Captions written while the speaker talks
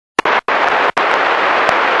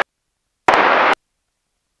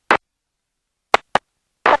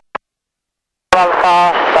Alpha,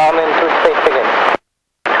 down into 6 again.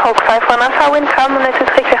 Hawk 51 Alpha, wind calm, runway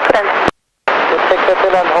 23, clear to land. 26 to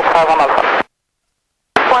land, Hawk 51 Alpha.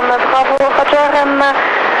 1 Bravo, Roger, and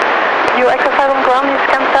you exercise on ground is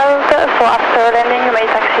cancelled, so after landing you may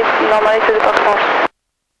taxi normally to the box north.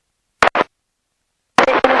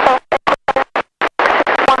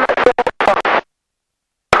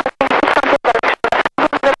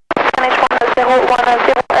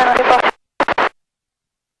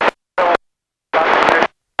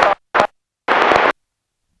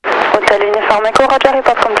 Hotel Uniform Echo, Roger,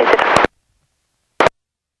 report completed.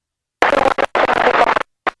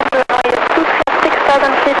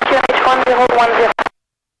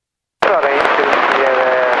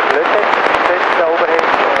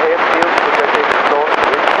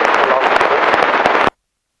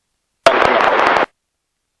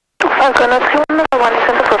 Falcon 31 is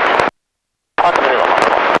on the coast.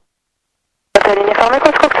 Hotel Uniform Echo,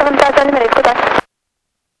 Scope 7 Plaza, numéro de contact.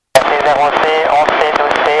 0C, 11C,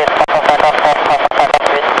 12C, 354,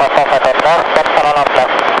 358, 359, 400 en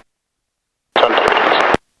place.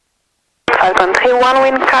 Falcon 31,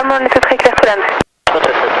 wind calm, runway 23, clear to land.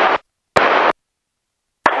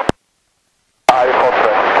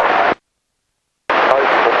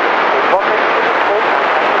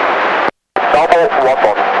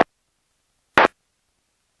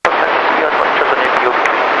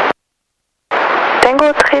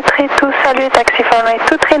 Tango 332, salut, taxi for runway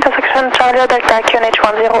 23, intersection Charlie Delta, QNH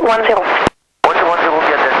 1010. 1010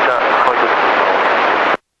 via Delta,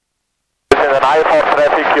 we zijn een high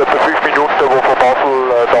traffic op de 5 minuten wo van Basel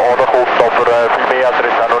daar aankomt, maar veel meer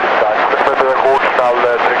adres is nog niet daar. Dus we moeten gewoon snel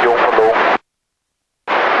de region verloren.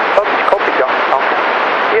 Dat is kopie, ja.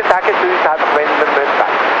 Hier zeggen ze dus einfach, wenn wir müssen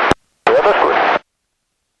sein. Ja, das ist gut.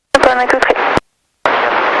 Runway 23.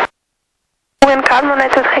 Wind calm, runway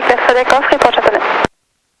 23, clear to take off, report Châtelet.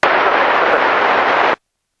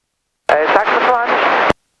 Sag mir so eins.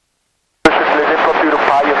 Das ist die Temperatur auf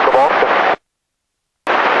Payerne gewartet.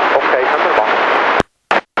 Okay, können wir machen.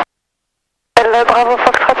 Bravo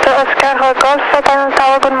Foxtrot Oscar Golf Panel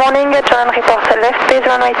Tower, good morning. John report left base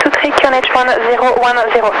runway 23, QNH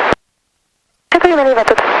 1010. C'est tout, il va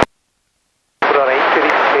tout. Voor een eentje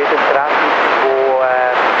is deze straat wo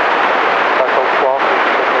dat ook kwam is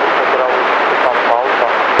dat er al een afval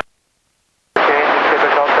was. Oké, ik heb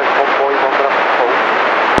het altijd convoy onderaf gevolgd.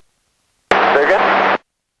 Zeggen?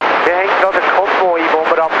 Je hangt dat het convoy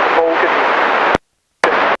onderaf gevolgd.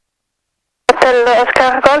 Hotel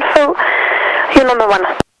Oscar Golf, you number 1.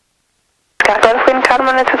 Oscar Golf, wind calm,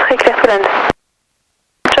 runway 23, clear to land.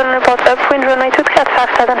 John report upwind runway 23 at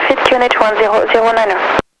 5,000 feet, QNH 1009.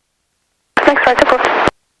 Next flight to post.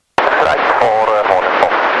 Flight for morning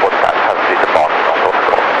for that has been departed on those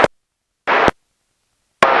floors.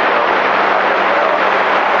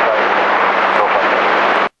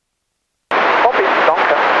 Copy,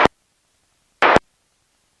 danke.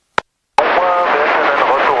 Wir sind ein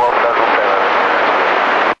Retour auf la Joupere.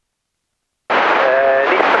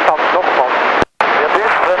 Nicht verstanden, nochmal. Wir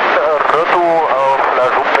sind Retour auf la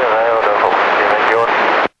Joupere oder so, die Region.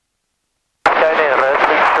 Keine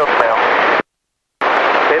Restriction mehr.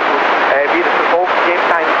 Sehr gut. Wir verfolgen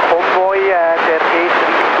jetzt einen Konvoi, der geht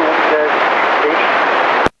Richtung Westen.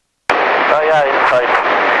 Ah ja, inside.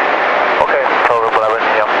 Okay, so wir bleiben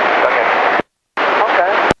hier. Danke.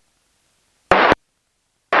 Okay.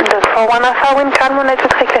 The 41 Alpha, wind calm, runway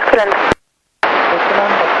 23, clear to land.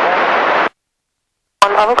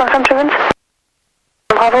 1 Bravo, confirm Trivens.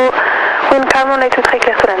 Bravo, wind calm, runway 23,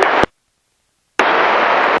 clear to land.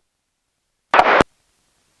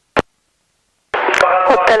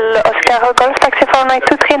 Hotel Oscar Golf, taxi for runway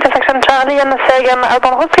 23, intersection Charlie and Sergen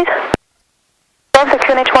Alban Road, please. Delta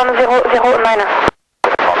QNH 1009.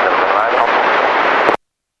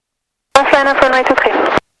 Liner for runway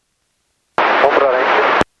 23. Onder een eentje.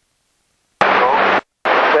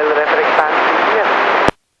 Welke frequentie hier?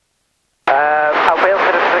 Auf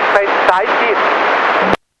welcher Frequenz seid ihr?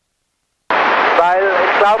 Weil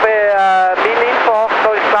ich glaube, Millinfo, so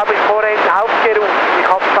ich glaube, ich vorhin aufgerufen. Ich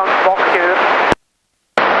habe es ganz schwach gehört.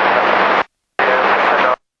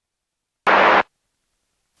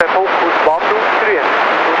 Der Fokus Band aufgrün.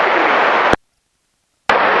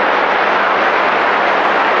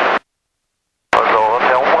 Also,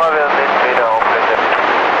 der Umrah wird nicht wieder aufgesetzt.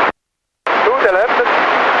 Du, der läuft es.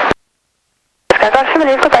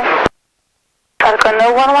 Falcon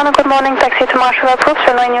 11, good morning, taxi to Marshall Approach,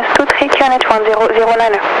 runway news 23, QNH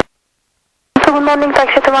 1009. Good morning,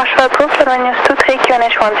 taxi to Marshall Approach, runway news 23,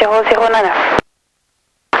 QNH 1009.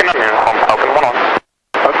 From Falcon 1 on.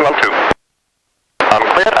 Falcon 12.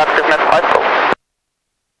 Unclear, active net 5 go.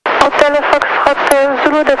 Hotel Foxtrot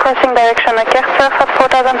Zulu, the crossing direction, Kertz,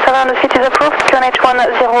 on the seat is approved, QNH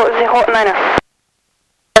 1009er.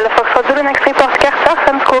 Foxtrot Zulu, next report Carter,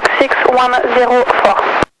 Samscope 6104.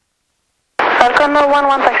 Falcon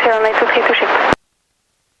 11 taxi runway 23 to ship.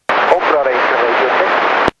 Opera Ranger Radio check.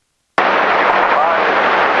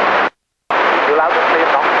 Je laat het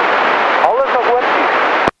meer dan. Alles nog goed is.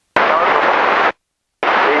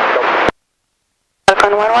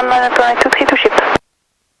 Falcon 11 runway 23 to ship.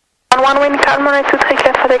 11 wind, calm runway 23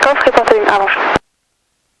 clear for takeoff, report in avance.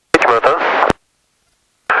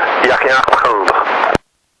 Ja, geen achtergrond.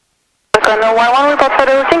 Falcon 11 report for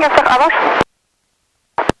the routing after avance.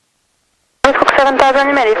 Cook 7000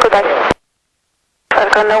 immediate contact.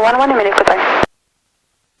 Falcon 11 immediate contact.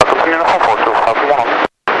 Wat is er nu nog op? Zo gaat het man.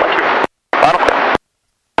 Dank je. Waarom?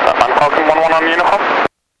 Van Falcon 11 aan je nog op?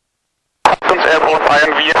 Options Airport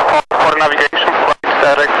Payerne VHF for navigation flight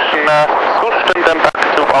direction Houston then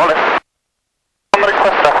back to Bali. On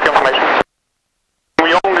request traffic information.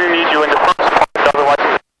 We only need you in the first point,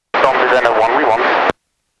 otherwise it's only then a 1v1.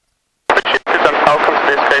 The ship is on Falcons,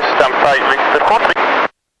 this case stand by Victor 40.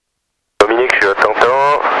 Dominique, je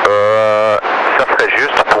t'entends. Ça serait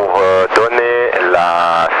juste pour donner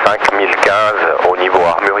la 5015 au niveau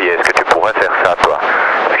armurier. Est-ce que tu pourrais faire ça, toi?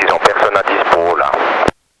 Parce qu'ils ont personne à dispo, là.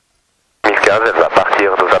 1015, elle va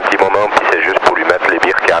partir dans un petit moment, puis c'est juste pour lui mettre les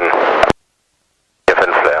birkanes.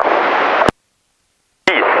 Flare.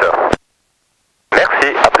 10.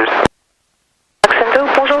 Merci, à plus. Accent 2,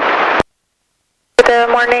 bonjour. Good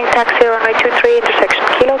morning, taxi runway 23, intersection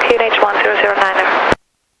Kilo, QNH 1009er.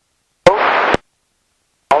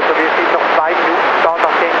 Also, wir sind noch 2 Minuten da,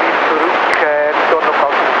 dann gehen wir zurück zur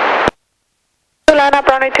Location. Line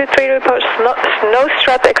up runway 23, report snow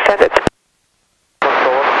strap extended.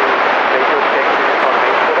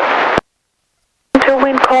 To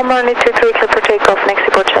wind calm runway 23, clear for takeoff, next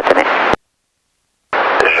report Châtenay.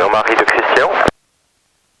 Jean-Marie de Christian.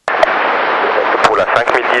 Pour la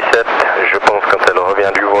 5017, je pense quand elle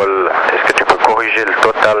revient du vol, est-ce que tu peux corriger le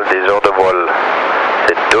total des heures de vol?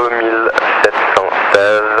 C'est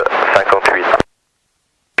 2716,58.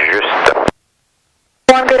 Juste.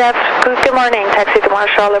 Good morning, taxi to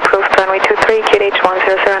Marshall, approved runway 23, QH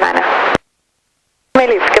 1009er. May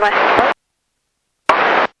leave, goodbye.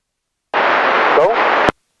 Go.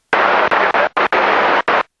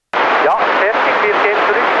 Ja, fertig, wir gehen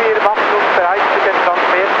zurück, wir machen uns bereit für den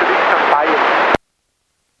Transfer zurück nach Bayern.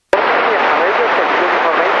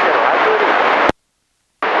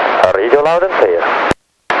 Radio loud and clear.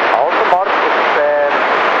 Also Markus, du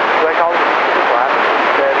hast alles richtig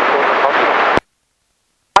geklärt, ich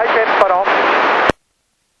bin parat.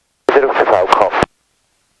 Wieder auf der VK.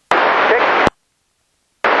 Check.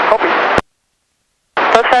 Copy.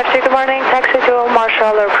 52, good morning, taxi to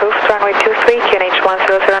Marshall, approved runway 23, QH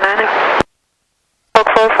 1009er.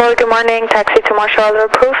 44, good morning, taxi to Marshall,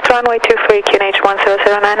 approved runway 23, QH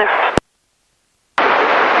 1009er.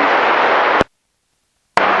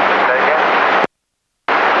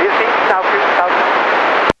 Wir sind auf 5000.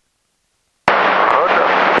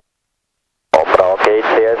 Opera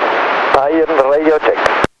GTS, Payerne Radio check.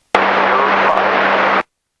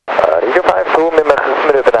 Radio 52, wir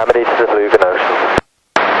übernehmen jetzt den Flüge nächstens.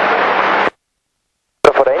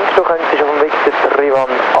 Referenz, du könntest auf dem Weg zu Rivan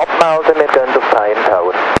abmelden, wir gehen auf Payerne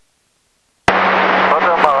Tower.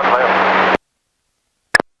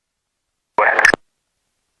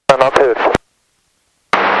 Dann abhört.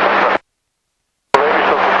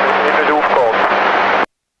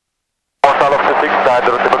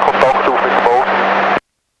 Oder über Kontakt auf mit dem Boot.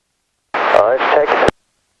 Check.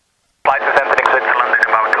 Flight is entering Switzerland in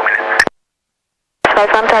about 2 minutes.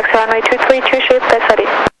 51, taxi runway 23, 2 ship, that's ready.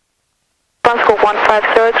 Transport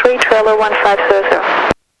 1503, trailer 1500.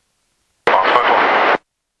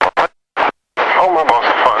 Home boss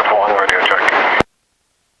 51 radio check.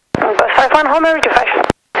 Bus 51, home radio 5.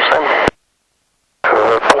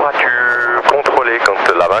 Pourras-tu contrôler quand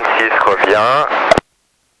la 26 revient?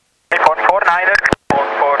 Report 49er.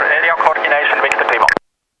 For area coordination, Victor 31.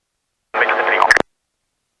 Victor 31.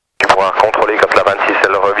 Tu pourras contrôler quand la 26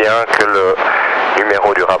 elle revient que le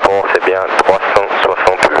numéro du rapport c'est bien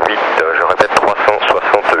 368. Je répète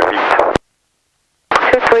 368.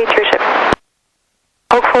 23, ship.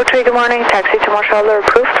 Hawk 43, good morning, taxi to Marshall,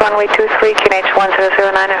 approved, runway 23, QH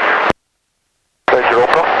 1009er. Weet je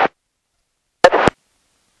op nog?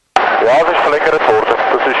 Ja, het is verlengerd worden.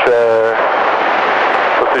 Dat is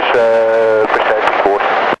bestätigt worden.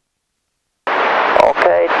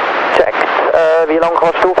 Okay, checked. Wie lang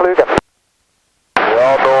kannst du fliegen?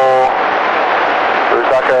 Ja, da würde ich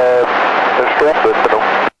sagen, eine Stunde etwa noch.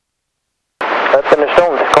 Etwa eine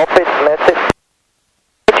Stunde, copy, message.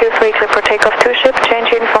 23, clear for takeoff 2 ship,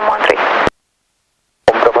 change in from 13.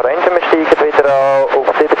 Om Referenz,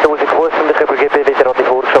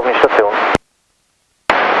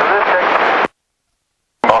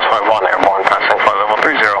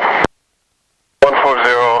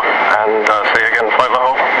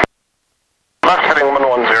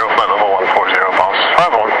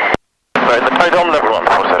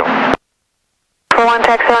 1,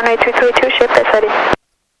 taxi runway 232, ship is ready.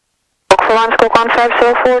 Book for 1, squawk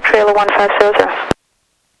 1504, trailer 1500.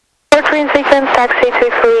 43 in sequence, taxi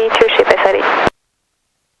 232, ship is ready.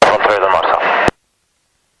 1 trailer Marcel.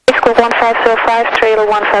 Squawk 1505, trailer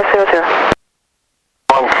 1500.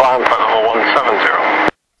 1 climb for level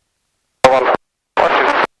 170. 1, 40.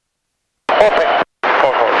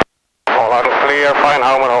 40. All out clear, fine,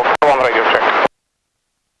 home and over. 1 radio check.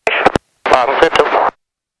 152.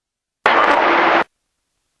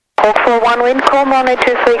 Hawk 41, wind calm, runway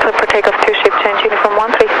 23, clear for takeoff 2, ship change uniform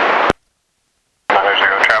 13. Manage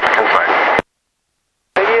your traffic in sight.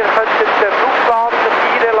 Hier kunt de vloegbanen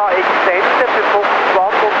vieren laten extenden, vervolgens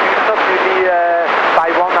wandelt u dat jullie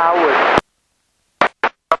bij 1 hour.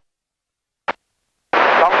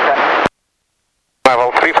 Dank je.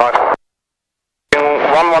 Level 35.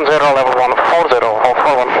 110, level 140, hold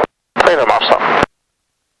for 1. Trailer Marcel.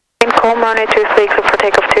 Wind calm, runway 23, clear for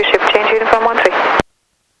takeoff 2, ship change uniform 13.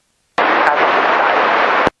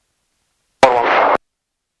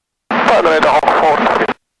 5 Hawk 40.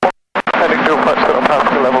 Heading to flight 0,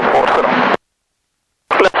 taxi level 40.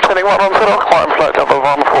 Left heading 110, climb flight level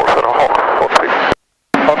 140, Hawk 40.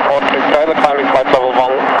 Hawk 40, trailer climbing flight level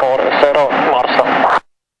 140, Marcel.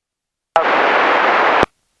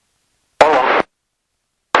 41.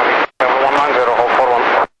 Level 190, Hawk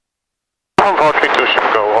 41. 142 ship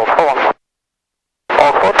go, Hawk 41.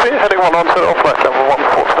 Hawk 40, heading 110, flight level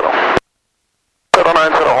 140.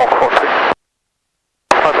 090, Hawk 40.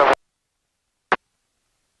 Flight level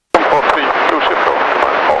 143, 2 ship go,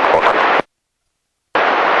 Hawk 40.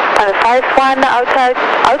 And 5-1,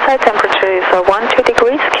 outside temperature is 12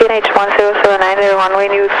 degrees, QNH 1009, runway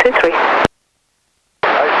news 23.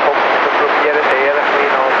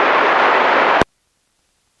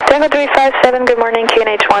 Tango 357, good morning,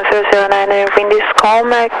 QNH 1009, wind is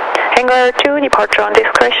calm, hangar 2, departure on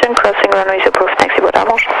discretion, crossing runway is approved, taxi board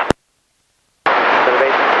Amos.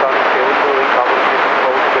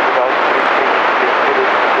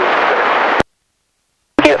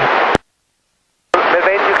 Thank you. We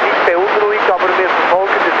weten dus niet bij onruhig, maar we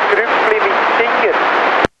vervolgen de scrupli met vinger.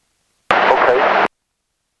 Okay.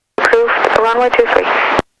 Approved, runway 23.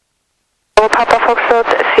 Papa Foxtrot,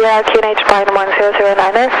 Sierra QNH Payerne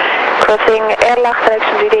 1009er, crossing airlock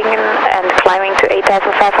direction reading and climbing to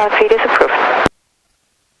 8,500 feet is approved.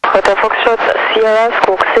 Hotel Foxtrot, Sierra,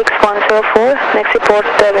 squawk 6104, next report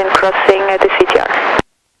when crossing the CTR.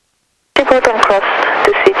 Report and cross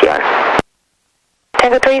the CTR.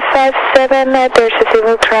 Tango 357, there's a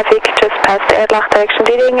civil traffic just past the airlock direction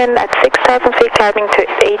reading and at 6,000 feet climbing to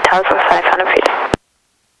 8,500 feet.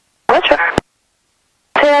 Roger.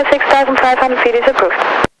 6,500 feet is approved.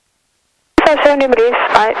 570 degrees,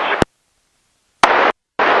 bye.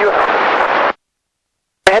 You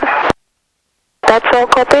Red. That's all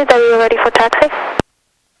copied. Are you ready for taxi?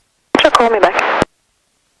 Sure, call me back.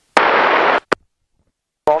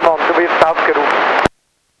 dan weer afgeroepen.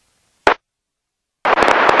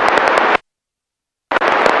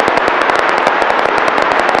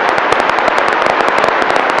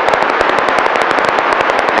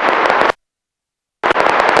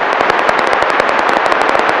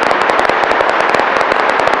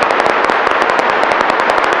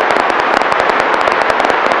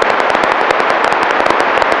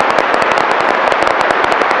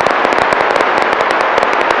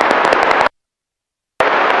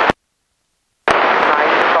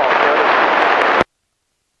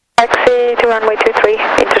 Taxi to runway 23,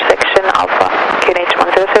 intersection Alpha, QNH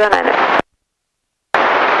 1009.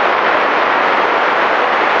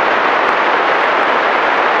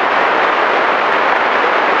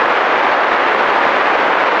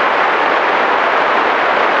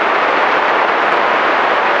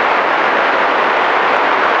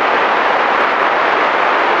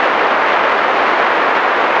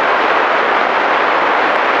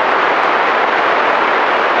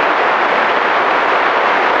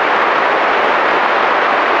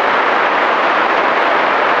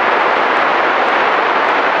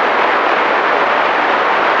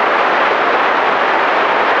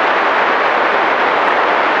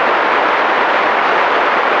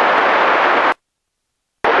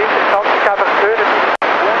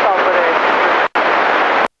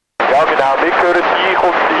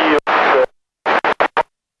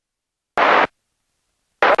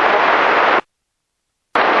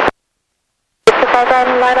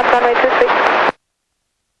 Line up runway 23.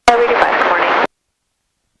 Really fast, good morning.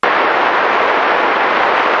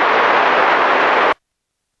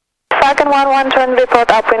 Falcon 11, turn report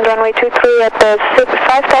upwind runway 23 at the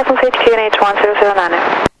 5,000 feet QNH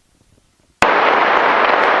 1009.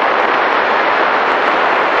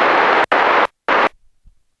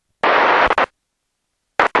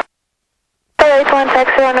 1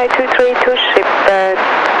 taxi runway 23 to ship,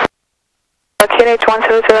 QNH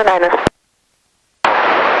 1009.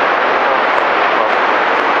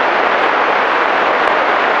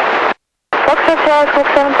 Foxtrot Sierra Squawk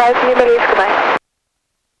 7000, you may leave, goodbye.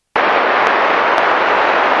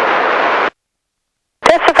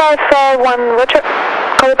 Delta 5-1, Roger,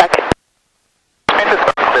 call you back.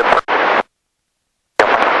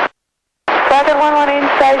 Falcon 1-1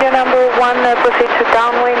 inside, your number 1, proceed to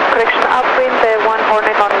downwind, correction upwind, 1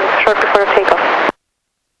 Hornet on short before takeoff.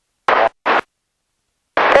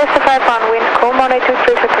 Delta 5-1, wind, calm, 1823,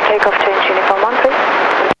 clear for takeoff, change uniform 13.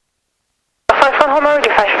 5-1, home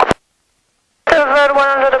already, 5. Delta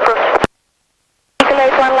 100 approach. Eagle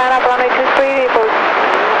 8-1, line up, 1823, report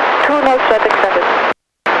 2 nose jet extended.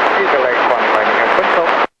 Eagle 8-1, lining up,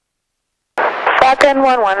 control. Falcon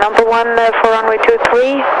 1-1, number 1 for runway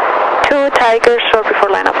 23, 2 Tiger, short before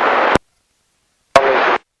lineup.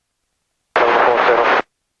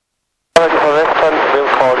 For Western, we'll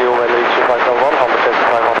call you when reaching flight level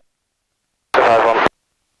 100, 5-1.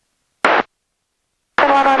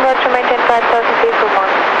 1-1, Roger, maintain 5,000 feet for 1.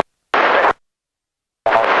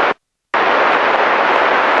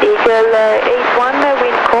 Eagle 8-1,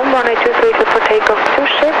 wind calm, 1823, clear for takeoff, 2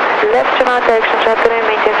 shift, left to north direction, chapter and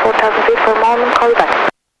maintain 4,000 feet for a moment, call back.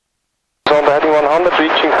 On the heading 100,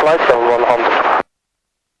 reaching flight level 100.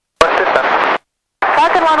 What's this then?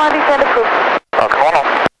 Falcon 1-1, descend approved. Falcon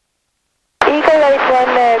 1-1. Eagle 8-1,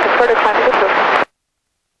 further climb is approved.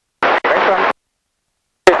 Next one.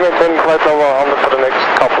 Maintain flight level 100 for the next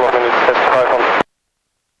couple of minutes, test 500.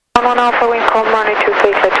 1-1 Alpha, wind calm,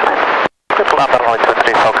 1823, clear to land. Good to land on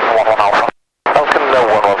 123, Falcon 1-1 Alpha. Falcon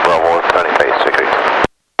 1-1 Bravo, turning base, agreed.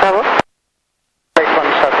 Bravo.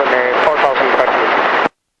 817, 4,000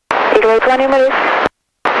 Eagle 8-1, you may leave.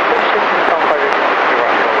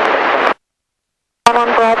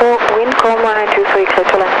 1-1 Bravo, wind calm, 1823, clear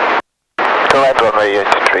to land. To land runway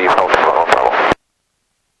 83, Falcon 1-1 Bravo.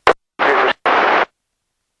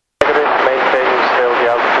 Negative, maintaining still the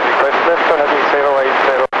altitude request, left on heading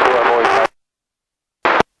 080 to avoid.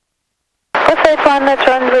 First 8-1,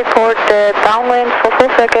 turn report downwind for full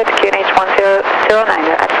circuit, QNH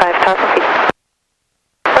 1009 at 5,000 feet.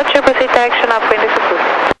 Roger, proceed direction upwind is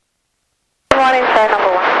approved. 1 inside,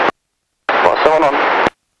 number 1. Well, 7 on.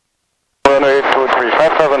 Runway 23,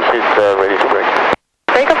 5,000 feet, ready to break.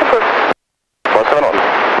 Takeoff approved. Well, 7 on.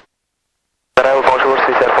 Arrival, bonjour,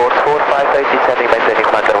 CSR Force 458, descending, maintaining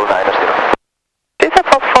flight level 90. CSR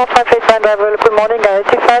Fox 458, land level, good morning,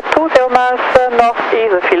 8520 miles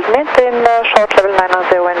northeast of field, maintain short level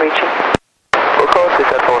 990 when reaching. Full course,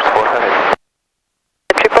 CSR Force 458.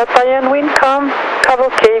 Report Payerne, wind calm,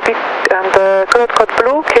 cover KB and code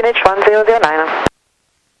blue, QNH 1009.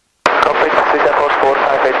 Copy, CSR Force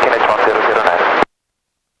 458, QNH 1009.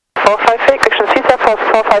 458, correction, CSR Force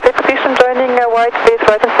 458, position joining white base,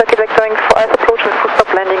 right and circuit vectoring for ice approach with full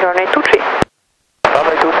stop landing runway 23.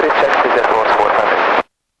 Runway 23, check, CSR Force 458.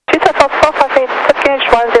 CSR Force 458, set QNH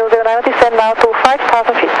 1009, descend now to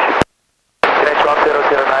 5,000 feet. QNH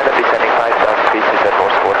 1009, descending 5,000 feet, CSR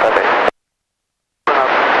Force 458.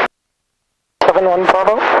 7-1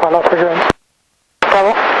 Bravo, final figurance.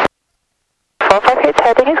 Bravo. 458,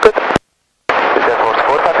 heading is good. CSR Force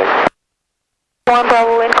 458. 1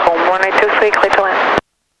 Bravo, wind calm, 1823, clear to land.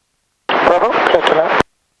 Bravo, clear to land.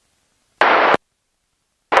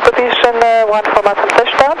 Position 1 for Massen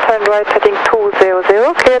touchdown, turn right heading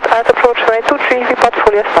 200, cleared ice approach runway 23, report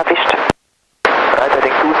fully established. Right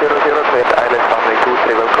heading 200, cleared ILS runway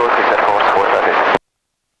 23, will close CSR Force 458.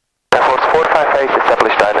 CSR Force 458,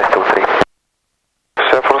 established ILS 23.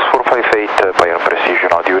 CSR Force 458, Payerne Precision,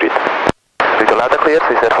 how do you read? Read the ladder clear,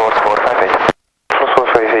 CSR Force 458. Force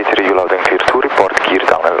 458, read you loud and clear to report gear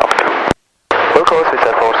down and locked. Will close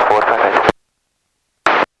CSR Force 458.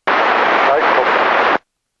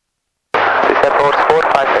 CSR Force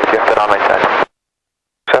 458, you have the runway side.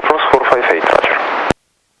 CSR Force 458, roger.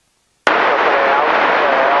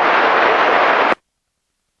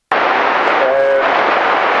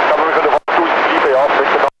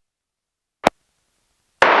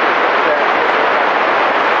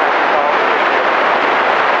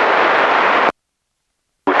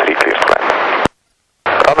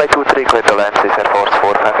 Runway 23, clear to land, CSR Force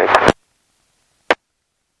 458.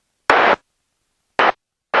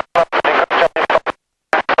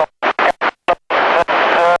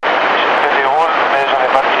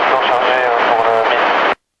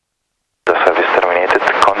 The service terminated.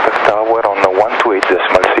 Contact tower on the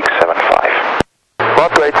 128.675.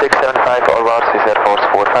 128.675, all bars, CSR Force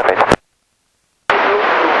 458.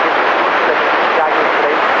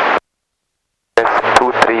 Yes,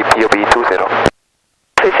 23 POB 20.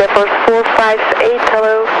 CSR Air Force 458,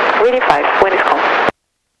 hello, really 5, wind is calm.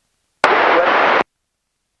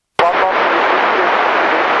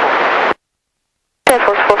 Air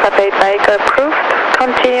Force 458 Hague approved.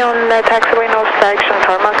 Continue on taxiway north direction,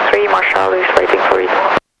 tarmac 3, Marshall is waiting for you.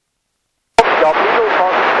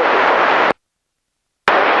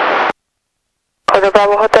 For the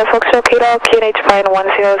Bravo Hotel Foxtrot Kilo, QNH Pine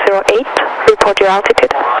 1008, report your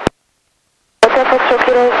altitude. Hotel Foxtrot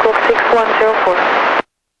Kilo, squawk 6104.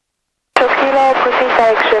 Foxtrot Kilo, proceed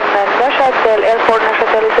direction, Neuchâtel, Airport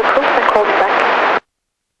Neuchâtel is approved and call me back.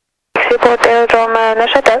 Report Aerodrome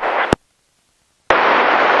Neuchâtel.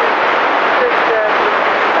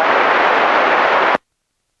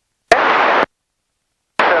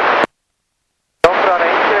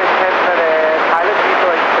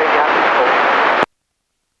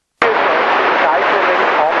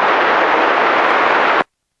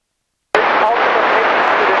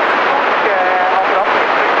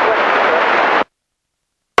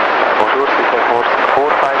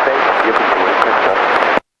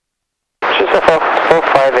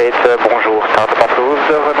 Bonjour, start at Toulouse,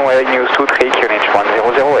 runway news 23, QNH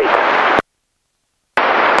 1008.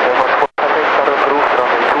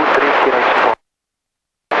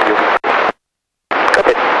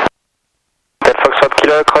 Copy. That Foxtrot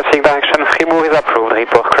Kilo, crossing direction, free move is approved,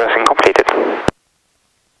 report crossing completed.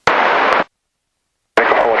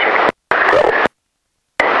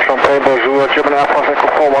 Champagne, bonjour, German Air France Echo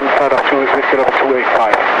 4152 is listed level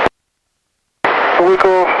 285.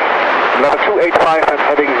 Echo, level 285 and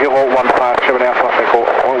heading 015, German Air France Echo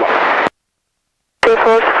 41. Air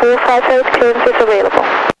Force 458, clearance is available.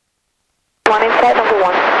 One inside, number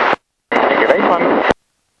 1. Thank you very much.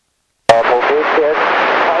 Mobilität,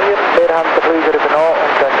 wir haben den Flieger übernommen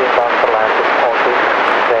und dann den Bahn verlandet und ist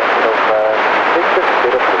denken auf Richtung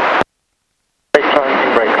Wiederflug. Break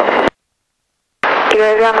breakup.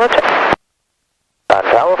 UAV on roger.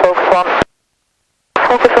 Tower Focus 1.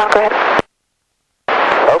 Focus 1, go ahead.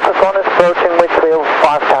 Focus 1 is approaching Witchfield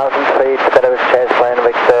 5,000 feet, together with chase plane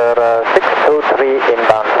Victor 623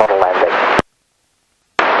 inbound for landing.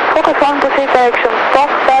 Focus 1, proceed direction,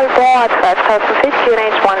 Foxtrot Ball at 5,000 feet,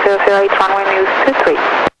 QNH 1008, runway news 23.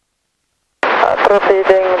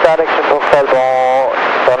 Proceeding direction Foxtrot Ball,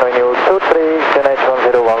 runway news 23, QNH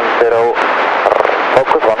 1010,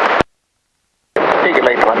 Focus 1. Eagle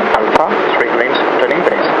 81 Alpha, straight lanes, turning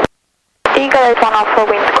base. Eagle 81 Alpha,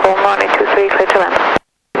 wind calm, runway 23, clear to land.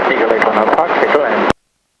 Eagle 81 Alpha, clear to land.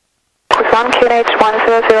 Focus 1, QNH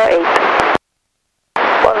 1008.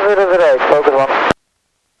 1008, Focus 1.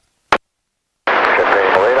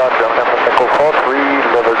 Champagne radar, German Air France Echo 43,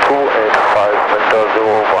 level 285, Winter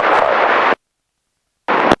 015.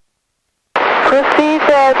 Proceed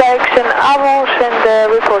direction Avanche and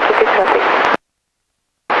report to traffic.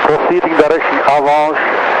 Proceeding direction Avanche,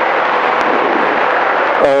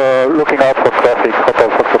 looking out for traffic, Hotel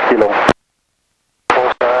Foxtrot Kilo.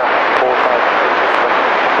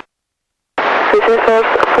 This is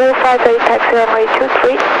Force 458, taxi runway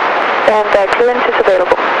 23, and clearance is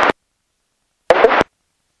available.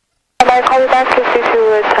 And I call you back due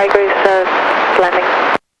to Tiger's landing.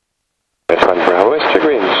 This one, Bravo, is to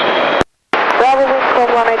greens. Bravo, wind calm,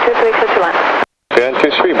 runway 23, clear to land.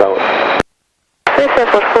 323, Bravo. This is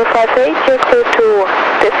Force 458, you're clear to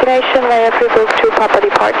destination via Freebook to Papa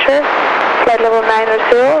departure, flight level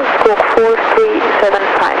 900, squawk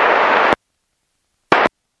 4375.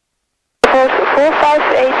 Force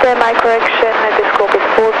 458, my correction, the scope is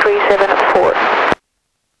 4374.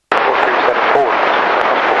 4374.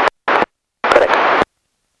 Correct.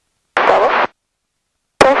 Bravo.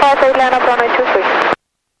 458, line up runway 23.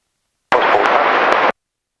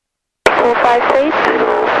 458,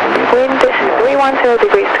 wind is 310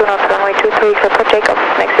 degrees, 2 knots, runway 23, clear for takeoff.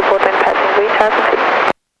 Next appointment passing 3,000 feet.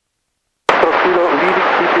 Kilo leading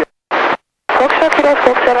CPS. Foxtrot Kilo,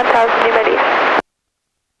 squawk 7,000, you may leave.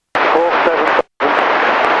 47,000.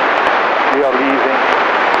 We are leaving.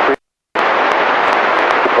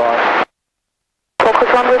 Goodbye. Focus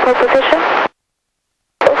 1, report position.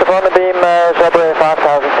 Focus 1, the beam, Jabre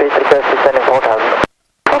 5,000 feet, request descending 4,000.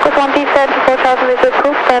 Focus 1, descent 4,000 is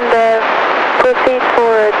approved and proceed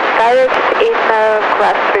for direct in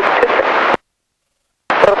class 323.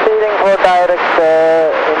 Proceeding for direct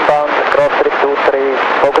inbound cross 323,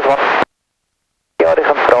 Focus 1. Ja, die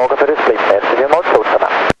gaan vragen voor de split, merci vielmals, goed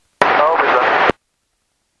gedaan.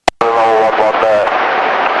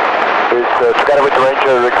 Together with the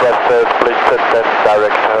Ranger, request split and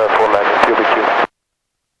direct for landing QBQ.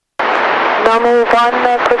 Normal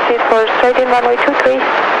 1, proceed for straight in runway 23,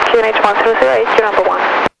 QNH 1008, you're number 1.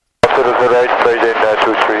 1008, straight in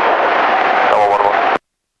 23, number 11.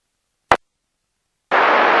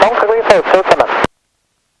 First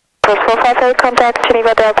 458, contact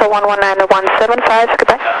Geneva Delta 119-175,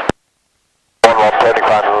 goodbye. 1110,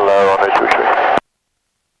 final runway 23.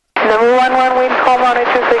 Number 11, wind calm, runway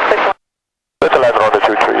 23, click 1. Little runway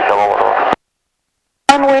 23, number 11.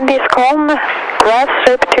 And wind is calm, grass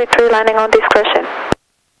strip 23, landing on discretion.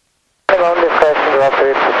 Landing on discretion, grass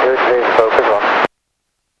strip 23, focus on.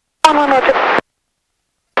 11, roger.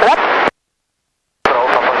 Up.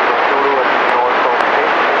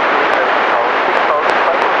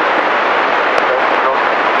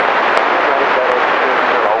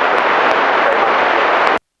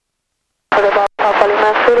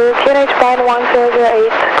 QNH bound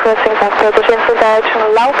 1008, crossing San Pedro Central direction.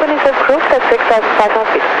 Laufen is approved at 6,500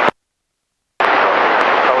 feet.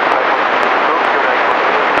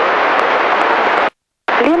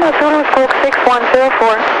 Lima Zulu Spoke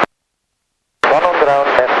 6104. 1 on ground,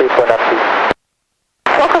 empty, point empty.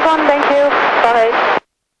 Focus on, thank you. Bye.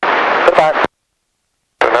 Goodbye.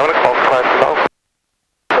 Dynamic call, flight below.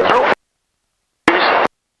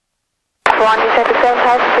 One descent to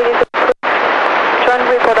 7,000 feet is approved. Turn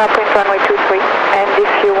report upwind runway 23, and if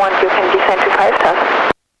you want you can descend to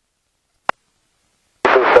 5,000.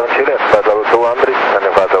 270 left, flight level 200,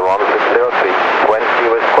 and flight level 1603, 20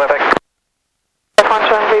 West Quebec. F1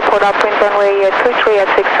 turn report upwind runway 23 at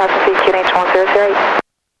 6,000 feet, QNH 1008.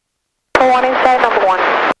 41 inside, number 1.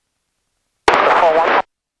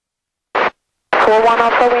 41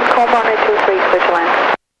 Alpha, wind calm, runway 23, clear to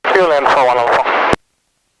land. Clear land 41 Alpha.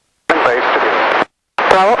 Base to you.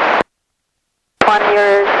 Bravo. 1,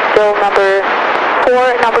 you're still number 4,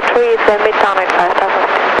 number 3 is mid-town at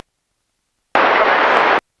 5,000.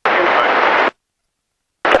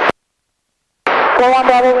 41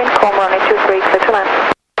 Bravo, wind calm, runway 23, clear to land.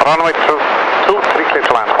 Runway 23, clear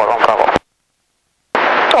to land, 41 Bravo.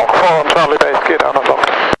 Oh, 41 Charlie base, gear down and lock.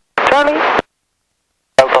 Charlie.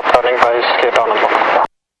 Delta turning base, gear down and lock.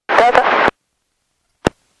 Delta.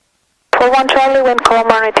 41 Charlie, wind calm,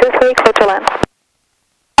 runway 23, clear to land.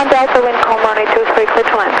 1 Delta, wind calm, runway 23, clear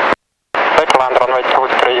to land. Clear to land, runway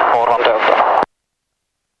 23, 41 Delta.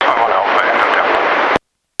 51 Alpha, enter Delta.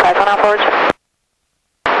 51 Alpha, roger.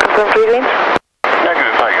 Confirm 3 greens.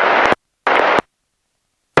 Negative, Tiger.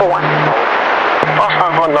 41. Boss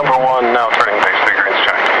 51, number 1, now turning base, 3 greens,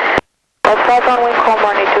 check. Boss 51, wind calm,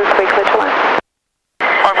 runway 23, clear to land.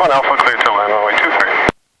 51 Alpha, clear to land, runway 23.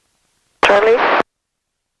 Charlie.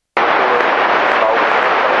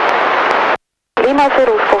 Lima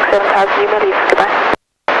Zulu, Spoke 7,000, you may leave, goodbye.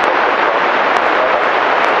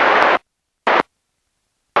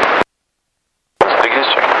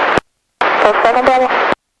 Boss 7 Bravo.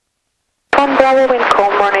 1 Bravo, wind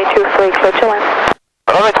calm, runway 23, clear to land.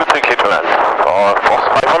 Runway 23, clear to land, for Boss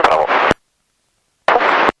 51 Bravo.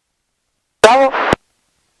 Bravo.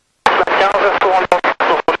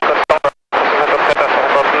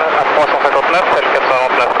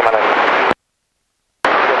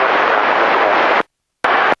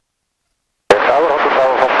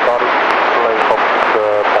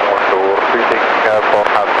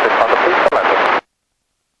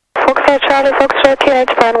 Charlie Foxtrot,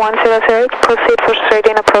 QNH band 1008, proceed for straight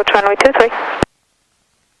in approach runway 23.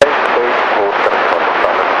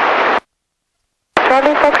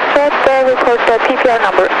 Charlie Foxtrot, report the PPR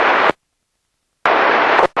number.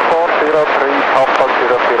 403 Alpha 009,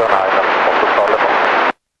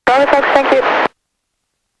 Charlie Fox, thank you.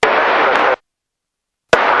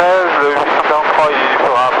 13, le 803, il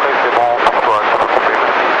fera après, c'est bon pour toi, ça va couper.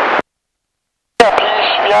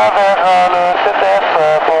 Affiche bien vers le CTF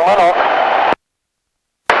pour Manon.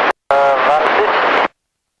 26.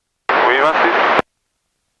 Oui, 26.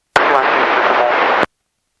 26, c'est bon.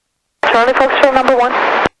 Charlie Foxtrot, number 1.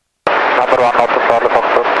 Number 1, not to Charlie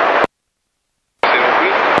Foxtrot. C'est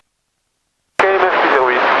oui. Ok, merci,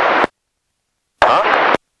 08. Hein?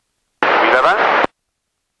 Oui, là-bas?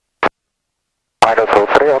 Minus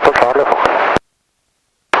 03, Auto Charlie Foxtrot.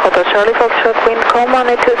 Auto Charlie Foxtrot, wind calm,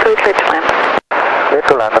 runway 23, clear to land. Clear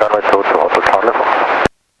to land, runway 22, Auto Charlie Foxtrot.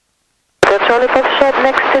 Auto Charlie Foxtrot,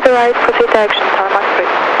 next to the right, proceed direction, tarmac 3.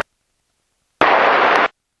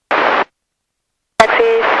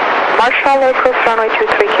 Taxi, Marshall, aircraft runway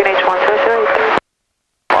 23, QNH 1008.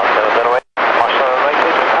 1008, Marshall, right,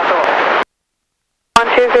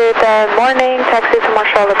 120, morning, taxi to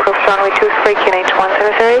Marshall, aircraft runway 23, QNH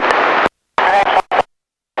 1008.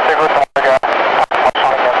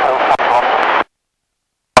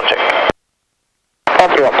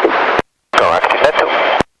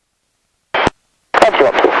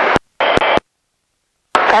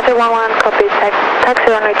 Panther 11, copy, taxi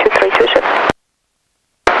runway 23, 2 ships.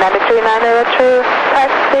 939 retro,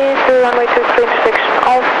 taxi to runway 23, intersection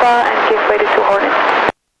Alpha, and give way to 2 Hornets.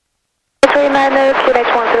 290,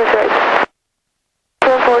 QNH 108.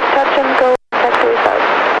 For touch and go, taxiway south.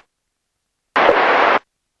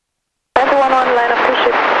 911, line up 2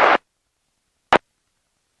 ships.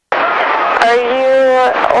 Are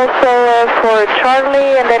you also for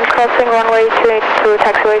Charlie and then crossing runway to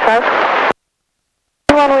taxiway south?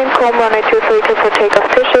 1 wind calm, runway 232 for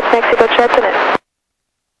takeoff 2 ships, Mexico Chapman.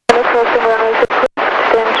 And crossing runway is approved,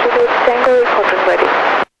 then tribute Tango reporting ready.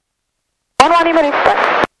 1 email is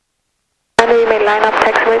done. And we may line up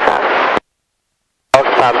taxiway south.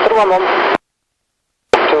 Answer 11.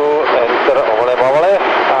 To enter ovole,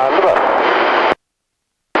 and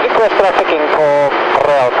request trafficking for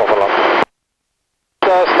Real Popular.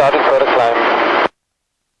 Starting for the climb.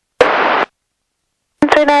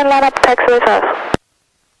 39, line up taxiway south.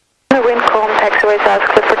 Wind calm, taxiway south,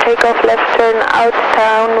 clear for takeoff, left turn, out,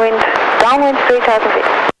 downwind 3,000 feet.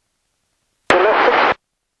 To left,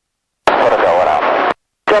 for a go around.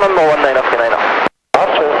 John number 1939.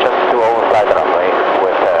 Archer, just to overfly the runway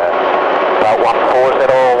with about 140,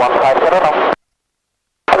 150 now.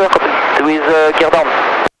 With gear down.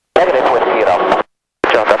 Negative with gear down.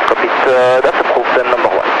 Sure, that's copied. That's approved, then number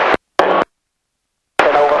 1.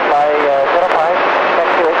 Then overfly 05,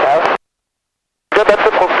 taxiway south. Yeah, that's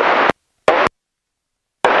approved.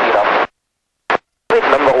 Gear down. With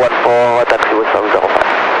number 1 for taxiway south 05.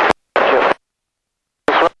 Sure.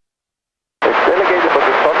 It's delegated, but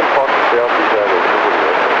the starting point itself is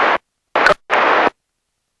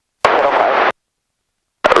 05.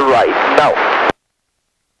 Right, now.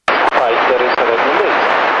 There is a regulate.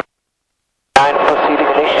 9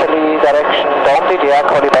 proceeding initially, direction only, yeah,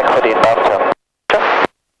 call you back for the inbound turn. Sure.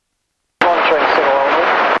 1 train single only.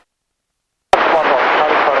 1,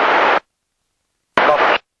 sorry. Not.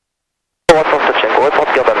 What was the check? What was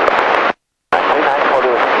your band? 939, call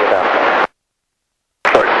you with me down.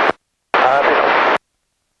 Sorry.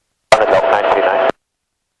 On the log 939.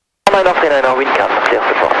 939, wind count, clear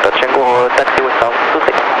support. Tango, taxi with south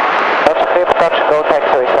 26. Touch clear, touch, go,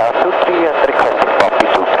 taxiway south 23 and requesting copy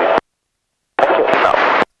 23. Thank you. Now.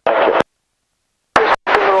 Thank you.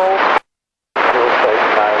 Piston roll. Fuel safe,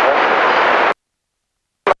 neither.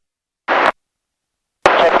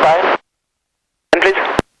 Check time. And please.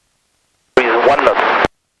 With 1 knot.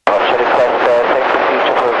 Should request same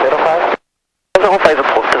procedure for 05? 05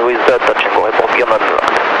 approved with touch and go report gear non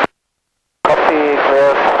locked. Copy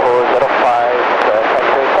clear for 05,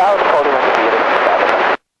 taxiway south, call you when the gear is started.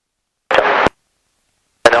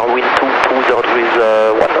 And our wind 220 degrees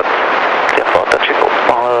 1 knot. Clear for touch and go.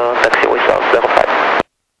 Taxiway south 05.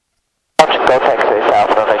 Touch and go, taxiway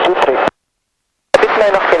south, runway 23. A bit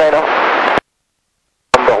liner, 39.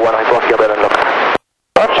 Number 1, report gear bell unlocked.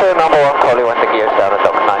 Touch number 1, call you when the gear is down and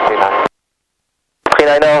locked, 939.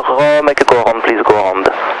 39er, make a go around, please go around.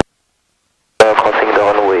 Crossing the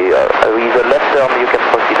runway, with a left turn, you can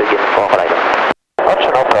proceed again for liner. Touch,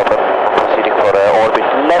 no problem. Proceeding for orbit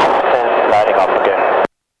left and lining up again.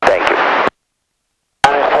 Thank you.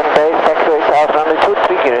 9 taxiway south, runway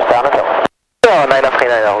 23, gear is down and low. Yeah,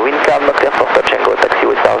 939er, wind calm, not clear for touch and go,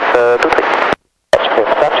 taxiway south 23. Touch clear,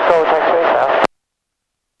 touch go, taxiway south.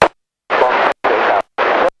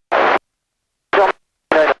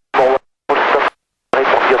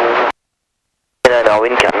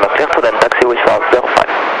 Wind calm, not clear for then taxiway south 05.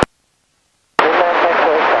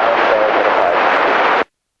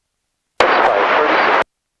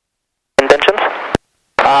 Intentions?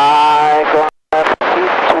 I go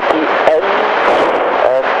to the end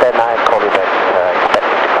and then I call you back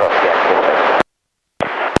expecting to cross the active phase.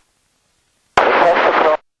 Request to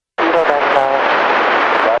cross 0 then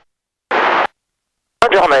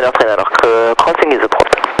Roger, 939er, crossing is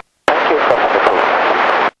approved. Thank you, crossing approved.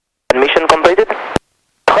 Admission completed?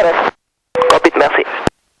 Correct. Copy, merci.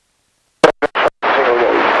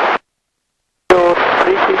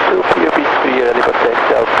 332, POB3, ready for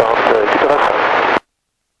taxi outbound, Peter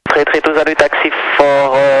 332, salut, taxi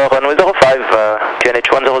for runway 05, QNH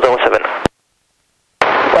 1007.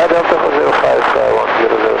 Delta 05,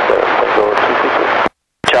 1007, Tango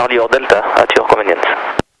 332. Charlie or Delta, at your convenience.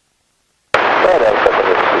 Delta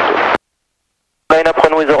 332. Line up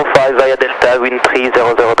runway 05 via Delta, wind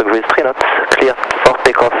 300 degrees 3 knots, clear for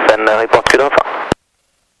takeoff and report to Delta.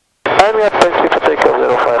 And we are taxi for takeoff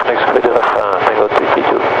 05, next to Delta, Tango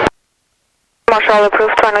 332. Marshall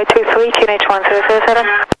approved, runway 23, QNH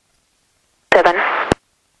 1007. 7.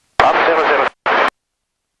 Up 00.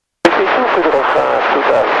 332, Delta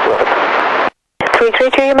 2200.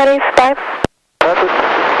 332, you may 5.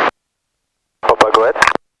 Papa, go ahead.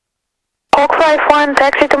 Hawk 51,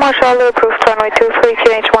 taxi to Marshall, approved, runway 23,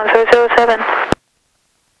 QNH 1007.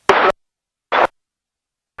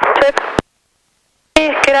 Check.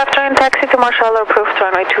 Good afternoon, taxi to Marshall, approved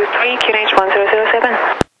runway 23, QNH 1007.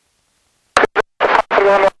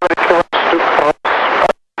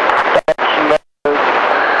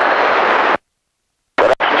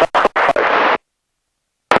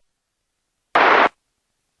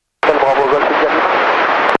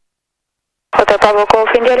 Hotel Bravo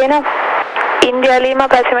Golf India Lima. India Lima,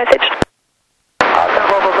 pass your message.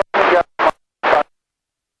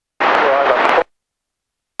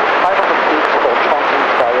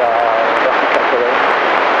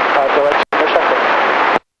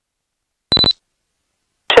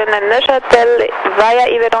 Neuchâtel via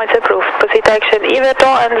Yverdon is approved. Proceed to action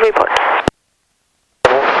Yverdon and report.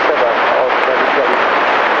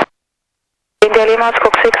 India Lima,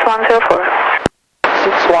 scope 6104.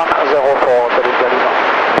 6104, India Lima.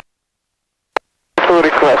 To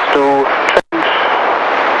request to change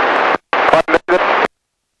 1 minute.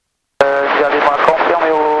 India Lima, confirm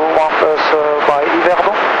you want us by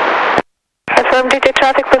Yverdon? Confirm due to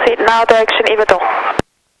traffic, proceed now to action Yverdon.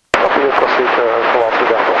 Okay, proceed towards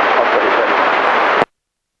Yverdon.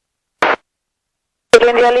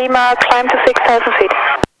 India Lima, climb to 6,000 feet.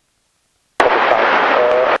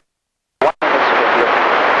 1 minute.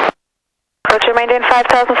 Roger, maintain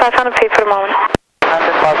 5,500 feet for the moment. And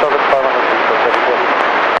 5,500 feet.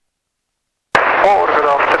 Oh, good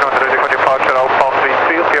afternoon, ready for departure, outbound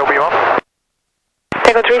 33, POB1.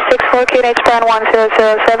 Tango 364, QNH plan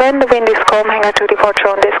 1007, the wind is calm, hangar 2 departure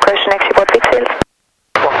on discretion, exit port Whitfield.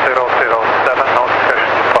 1007, no discretion,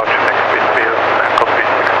 departure next Whitfield, Tango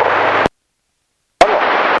 364.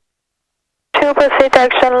 To proceed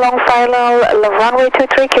action, long final, runway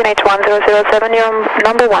 23, QNH 1007, you're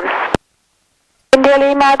number 1. India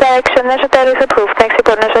Lima, direction Neuchâtel is approved, next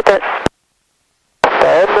report Neuchâtel.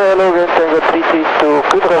 Payerne Logan, Tango 332,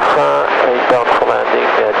 good refrain, inbound for landing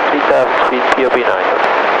at 3,000 feet, POB 9.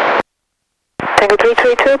 Tango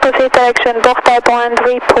 332, proceed action, Bordeaux point,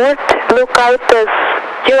 report, look out, the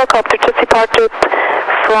Eurocopter just departed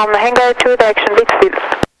from hangar 2, direction Whitfield.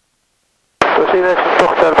 Proceed action,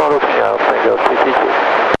 Bordeaux looking out, Tango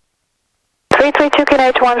 332. 332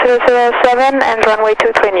 QNH 1007 and runway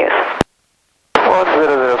 23 news.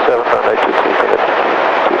 1007, runway 23,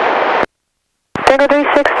 Tango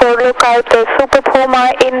 364, look out, the Super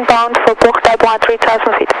Puma inbound for Bordeaux point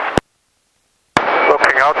 3,000 feet.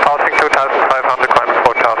 Looking out, passing 2,500, climb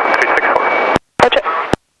 4,364. Roger.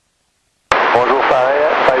 Bonjour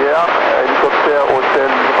Payerne, hélicoptère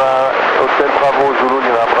Hôtel Lima, Hôtel Bravo, Zulu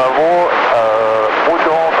Lima Bravo,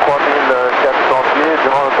 Moudon 3400 pieds,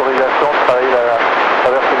 demande autorisation de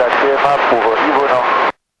traverser la TMA pour Yverdon.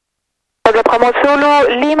 Le promo Zulu,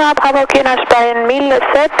 Lima, Bravo, QNH Payerne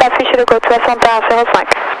 1007, affiche le code 6105.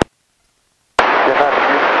 TMA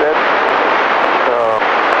 1007,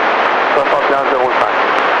 6105.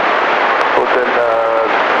 Hôtel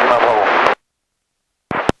Lima Bravo.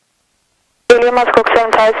 Lima, scope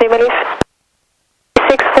 7000, Emelis.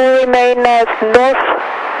 64 remain north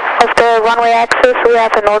of the runway axis, we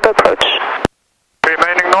have a north approach.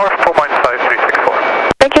 Remaining north, Puma inside 364.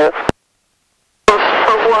 Thank you.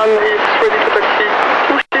 1 is ready to taxi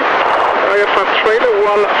 2 ships. I have a trailer,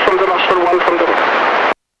 1 from the Marshall, 1 from the road.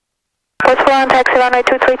 Post 1, taxi runway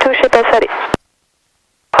 232, ship is ready.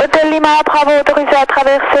 Hôtel Lima, Bravo, autorisé à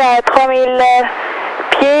traverser à 3000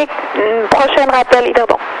 pieds, prochain rappel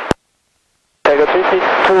Yverdon. Tango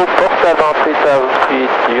 332, porte avant 3,000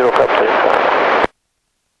 feet, Eurocopter inside.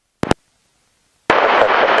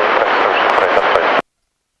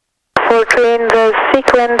 For train the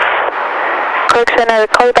sequence, correction,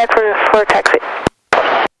 call back for taxi.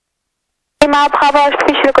 Lima, Bravo,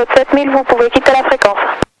 affiche le code 7000, vous pouvez quitter la fréquence.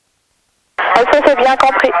 Ça c'est bien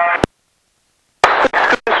compris.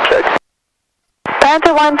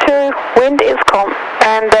 Panther 1-2, wind is calm,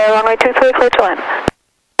 and runway 23 clear to land.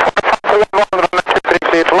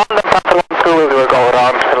 London Panther 1-2 will go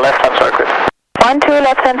around the left-hand circuit. 1-2,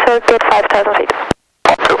 left-hand circuit, 5,000 feet.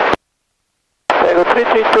 1-2. Tango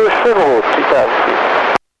 332, Chevrolet, 3,000 feet.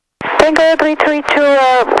 Tango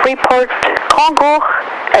 332, report Congo.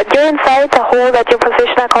 You're inside, hold at your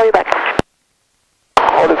position, I'll call you back.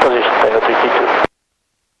 Hold the position, Tango 332.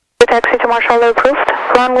 The taxi to Marshall approved.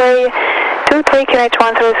 Runway 23, QNH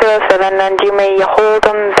 1007, and you may hold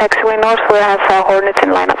on taxiway north, we have Hornets in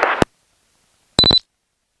lineup.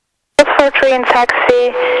 43 in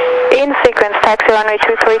taxi, in sequence, taxi runway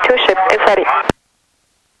 232, ship is ready.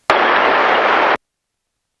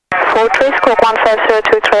 43, squawk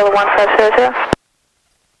 1502, trail 1500.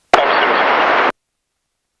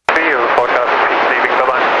 You, 4,000 feet, leaving the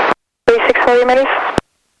line. 364, Emelis.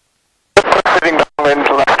 Heading downwind,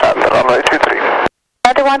 left-hand, runway 23.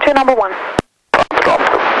 1-2, number 1.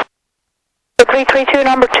 332,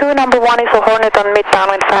 number 2, number 1 is a Hornet on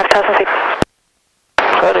mid-downwind 5,000 feet.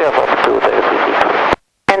 Ready up number 2, take a 332.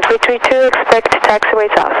 And 332, expect taxiway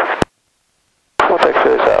south. Full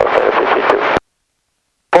taxiway south, take a 332.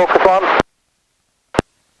 Focus 1.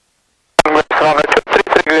 Runway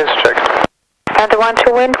 233, green is checked. And the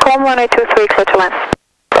 1-2 wind, calm, runway 23, clear to land.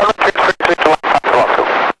 Runway 23, to land, fast to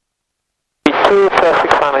 2,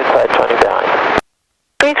 traffic fan inside, turning behind.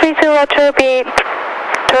 332, roger,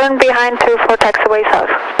 turn behind 2 for taxiway south.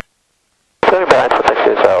 Turning behind for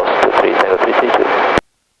taxiway south, 23, take a 332.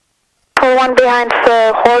 Full 1 behind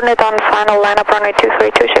Hornet on final lineup, runway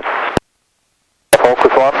 232 ship.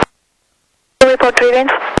 Focus 1. Report 3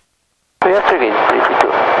 winds. Yes, 3 winds,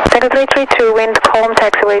 332. Take a 332, wind, calm,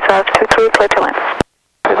 taxiway south, 23, clear to land.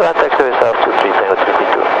 Clear to land, taxiway south, 23, take a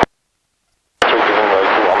 332.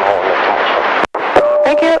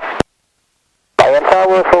 Thank you. Payerne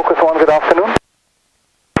Tower, Focus 1, good afternoon.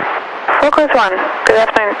 Focus 1, good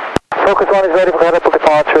afternoon. Focus 1 is ready for head-up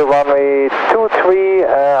departure, runway 23,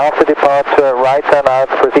 after departure, right turn out,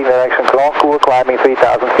 proceeding direction Grand Cour, climbing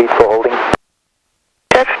 3,000 feet for holding.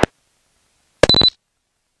 Check.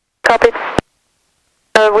 Copy.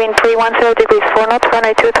 Wind 310 degrees 4 knots,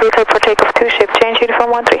 runway 23, clear for takeoff 2 ship, change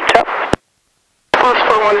uniform 13, ciao.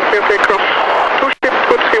 Passport 1, clear takeoff. 2 ship,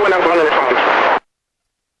 231 and 1 elephant.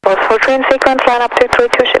 Both 43 in sequence, line up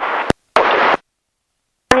 232 ship.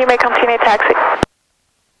 You may continue taxi.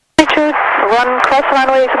 32, run cross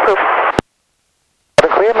runway is approved. The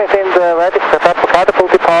clearance in the ready for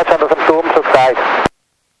catapult departure under some storm subside.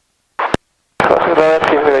 Crossing the line,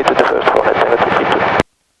 giving way to the first Hornet, 752.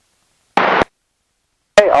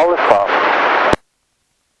 Hey, alles klar.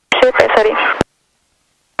 Ship SRE.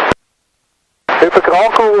 Über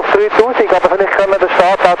Grand Cour auf 3000, aber vielleicht können wir den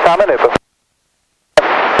Start auch zusammen über.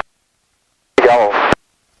 Jawohl.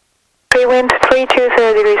 3 wind,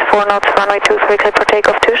 320 degrees 4 knots, runway 23, clear for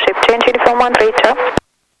takeoff 2 ship, change uniform 13, ciao.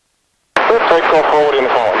 Good, takeoff forward in the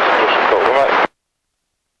forward.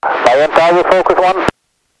 Payerne Tower, Focus 1.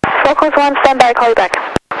 Focus 1, stand by, call back.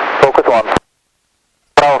 Focus 1.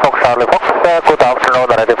 Bravo Fox Charlie Fox, good afternoon,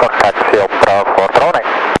 ready for taxi up Bravo for drone.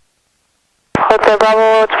 Hotel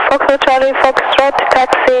Bravo, Fox Charlie, Foxtrot,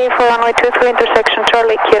 taxi for runway 23, intersection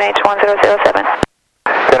Charlie, QNH 1007.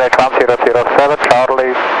 QNH 1007,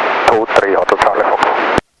 Charlie 23, Hotel Charlie Fox.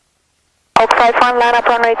 Hawk 51, line up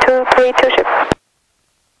runway 232 ship.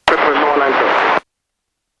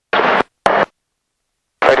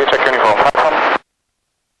 Ready, check uniform.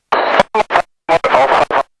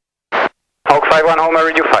 Hawk 51, home,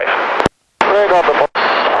 radio 5. Radar the box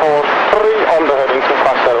for 3 on the heading to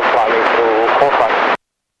fast aero climbing through 45.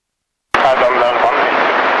 And on the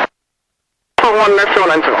 1. 1 left,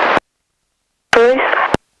 1 and 2. Please.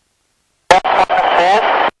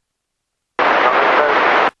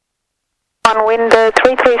 On wind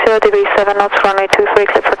 330 degrees 7 knots, runway 23,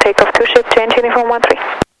 clear for takeoff 2 ship, change uniform 13.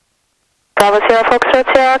 Bravo Sierra Foxtrot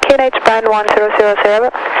Sierra, QNH band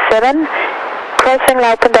 1007. Crossing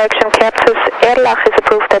Laupen direction Capsus, Erlach is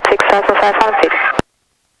approved at 6,500 feet.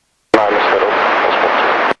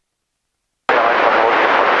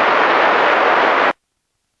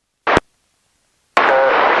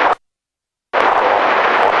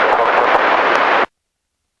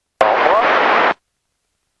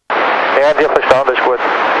 Ja, die verstanden, ist gut.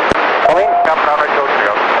 Morning, Captain Hunter, close to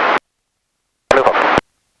go. Move up.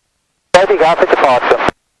 Ready, gas at departure.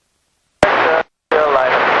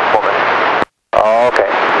 Okay.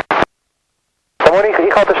 Dan moet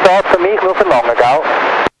ik had de start voor mij nog verlangen, gauw.